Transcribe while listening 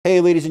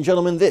Hey, ladies and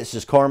gentlemen, this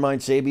is Carmine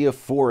Sabia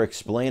for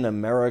Explain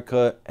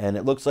America, and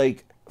it looks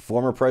like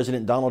former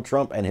President Donald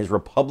Trump and his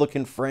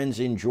Republican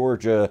friends in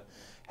Georgia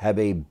have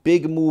a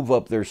big move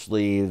up their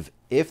sleeve.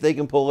 If they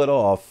can pull it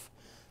off,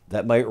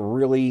 that might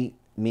really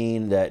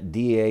mean that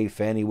DA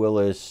Fani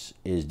Willis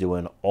is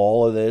doing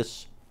all of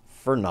this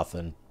for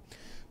nothing.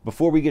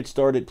 Before we get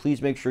started,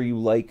 please make sure you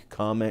like,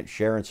 comment,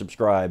 share, and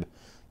subscribe.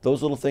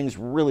 Those little things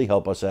really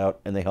help us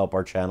out, and they help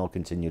our channel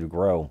continue to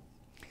grow.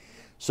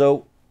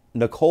 So,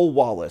 Nicole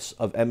Wallace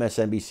of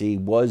MSNBC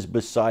was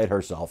beside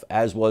herself,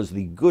 as was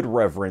the good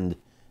Reverend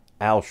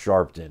Al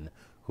Sharpton,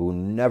 who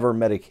never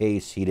met a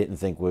case he didn't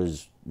think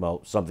was,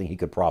 well, something he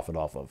could profit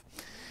off of.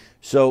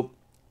 So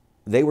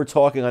they were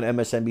talking on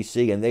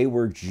MSNBC, and they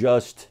were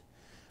just,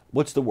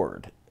 what's the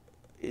word?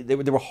 They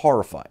were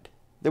horrified.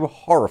 They were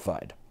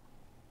horrified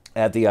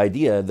at the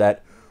idea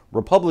that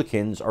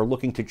Republicans are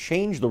looking to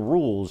change the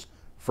rules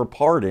for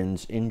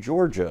pardons in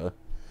Georgia,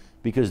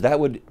 because that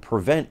would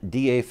prevent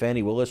DA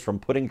Fani Willis from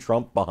putting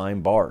Trump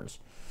behind bars.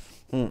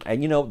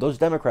 And, you know, those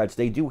Democrats,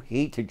 they do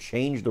hate to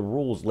change the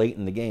rules late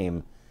in the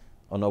game.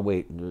 Oh, no,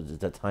 wait, there's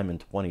that time in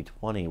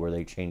 2020 where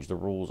they changed the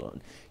rules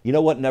on. You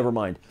know what? Never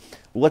mind.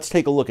 Let's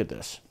take a look at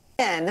this.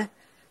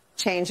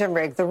 Change and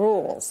rig the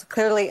rules.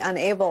 Clearly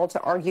unable to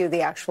argue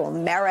the actual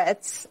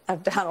merits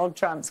of Donald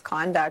Trump's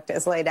conduct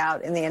as laid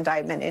out in the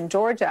indictment in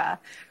Georgia,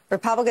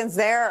 Republicans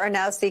there are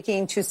now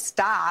seeking to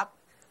stop,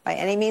 by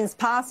any means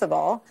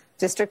possible,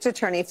 District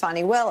Attorney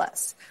Fani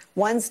Willis.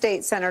 One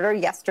state senator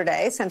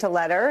yesterday sent a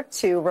letter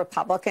to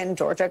Republican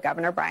Georgia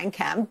Governor Brian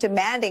Kemp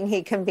demanding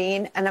he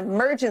convene an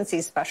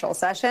emergency special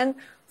session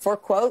for,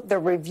 quote, the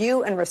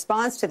review and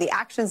response to the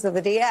actions of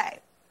the DA.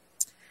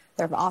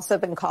 There have also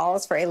been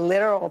calls for a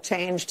literal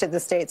change to the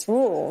state's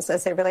rules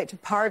as they relate to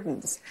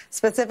pardons,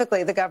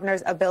 specifically the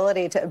governor's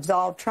ability to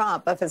absolve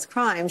Trump of his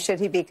crimes should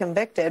he be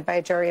convicted by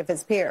a jury of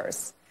his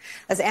peers.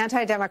 As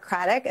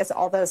anti-democratic as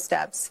all those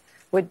steps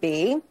would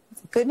be,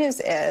 good news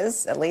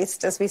is, at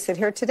least as we sit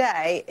here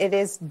today, it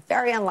is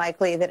very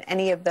unlikely that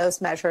any of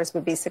those measures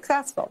would be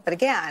successful. But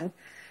again,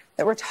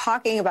 that we're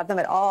talking about them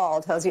at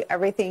all tells you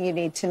everything you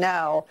need to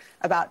know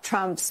about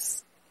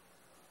Trump's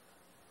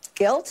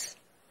guilt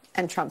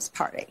and Trump's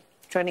party.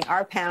 Joining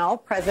our panel,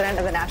 president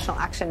of the National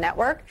Action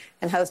Network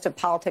and host of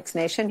Politics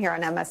Nation here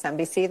on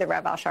MSNBC, the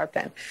Rev Al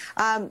Sharpton.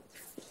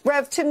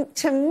 Rev,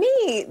 to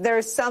me,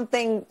 there's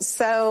something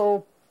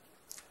so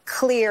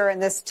clear in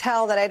this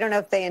tell that I don't know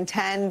if they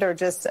intend or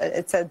just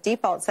it's a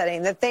default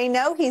setting that they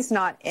know he's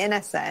not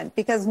innocent,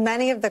 because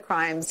many of the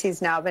crimes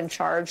he's now been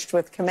charged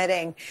with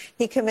committing,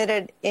 he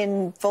committed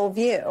in full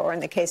view, or in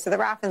the case of the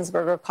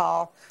Raffensperger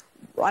call,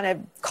 on a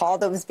call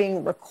that was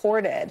being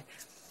recorded.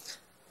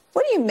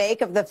 What do you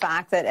make of the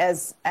fact that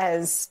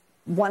as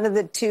one of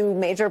the two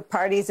major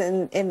parties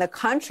in the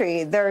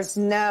country, there's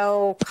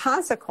no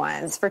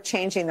consequence for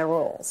changing the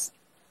rules?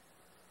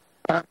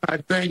 I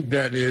think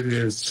that it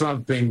is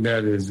something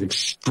that is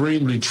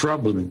extremely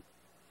troubling.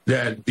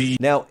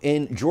 Now,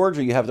 in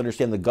Georgia, you have to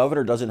understand the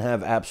governor doesn't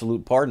have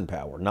absolute pardon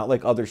power, not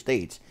like other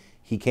states.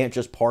 He can't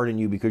just pardon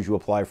you because you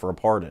apply for a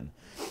pardon.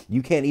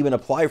 You can't even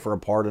apply for a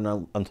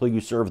pardon until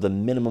you serve the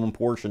minimum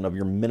portion of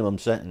your minimum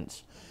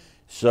sentence.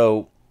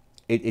 So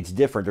it's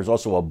different. There's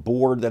also a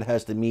board that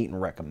has to meet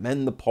and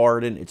recommend the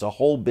pardon. It's a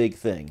whole big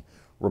thing,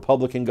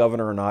 Republican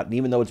governor or not. And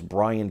even though it's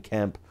Brian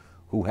Kemp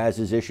who has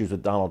his issues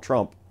with Donald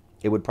Trump,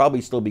 it would probably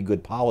still be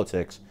good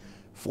politics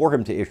for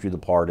him to issue the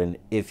pardon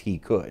if he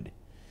could.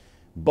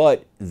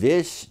 But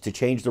this, to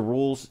change the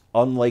rules,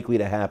 unlikely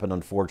to happen,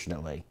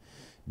 unfortunately,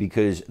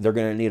 because they're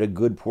going to need a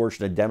good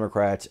portion of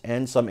Democrats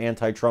and some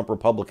anti-Trump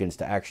Republicans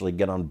to actually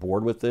get on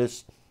board with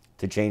this,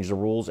 to change the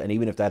rules. And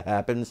even if that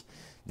happens,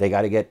 they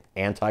got to get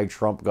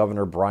anti-Trump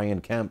Governor Brian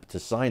Kemp to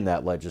sign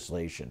that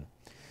legislation.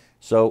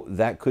 So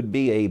that could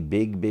be a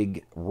big,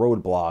 big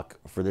roadblock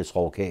for this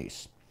whole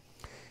case.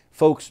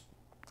 Folks,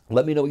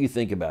 let me know what you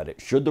think about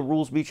it. Should the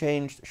rules be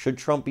changed? Should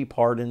Trump be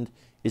pardoned?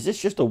 Is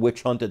this just a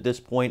witch hunt at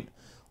this point?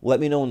 Let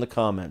me know in the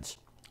comments.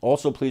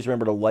 Also, please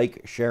remember to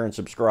like, share, and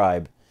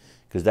subscribe,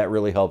 because that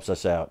really helps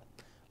us out.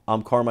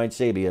 I'm Carmine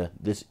Sabia.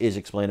 This is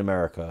Explain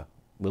America.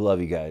 We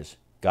love you guys.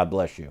 God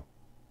bless you.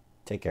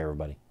 Take care,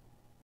 everybody.